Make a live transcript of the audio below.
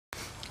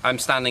I'm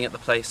standing at the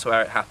place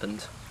where it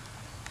happened.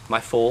 My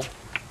fall.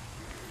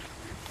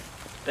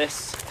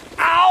 This.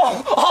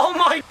 Ow! Oh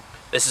my!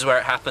 This is where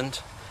it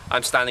happened.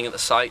 I'm standing at the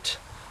site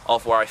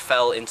of where I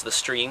fell into the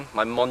stream.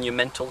 My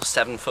monumental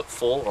 7-foot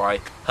fall where I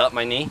hurt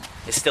my knee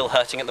is still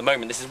hurting at the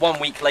moment. This is 1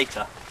 week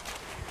later.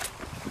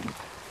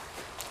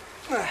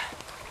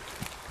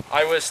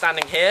 I was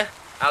standing here,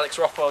 Alex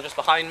Rockwell just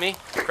behind me,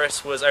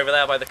 Chris was over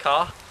there by the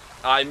car.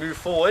 I moved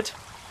forward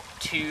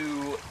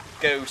to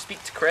go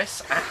speak to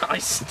Chris and I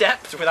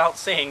stepped without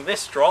seeing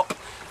this drop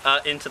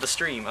into the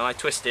stream and I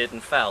twisted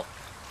and fell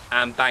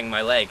and banged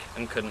my leg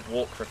and couldn't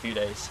walk for a few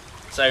days.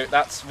 So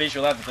that's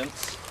visual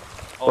evidence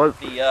of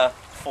the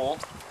fall.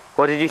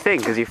 What did you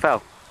think as you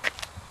fell?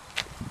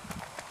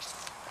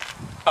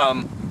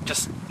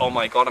 Just, oh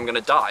my god, I'm gonna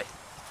die.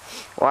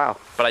 Wow.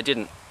 But I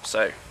didn't,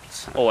 so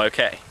it's all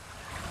okay.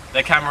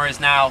 The camera is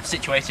now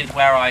situated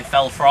where I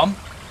fell from,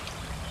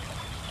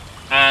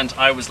 and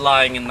I was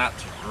lying in that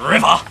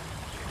river,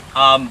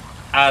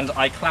 and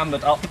I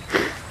clambered up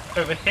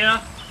over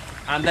here,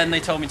 and then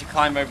they told me to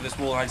climb over this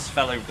wall, and I just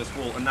fell over this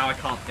wall, and now I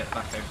can't get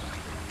back over.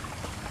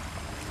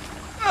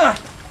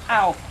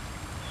 Ow!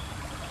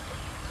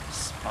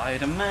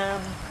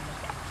 Spider-Man.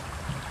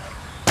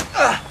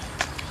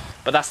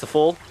 But that's the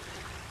fall.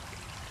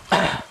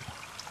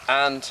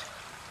 And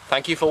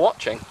thank you for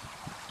watching.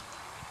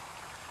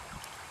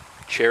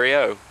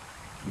 Cheerio.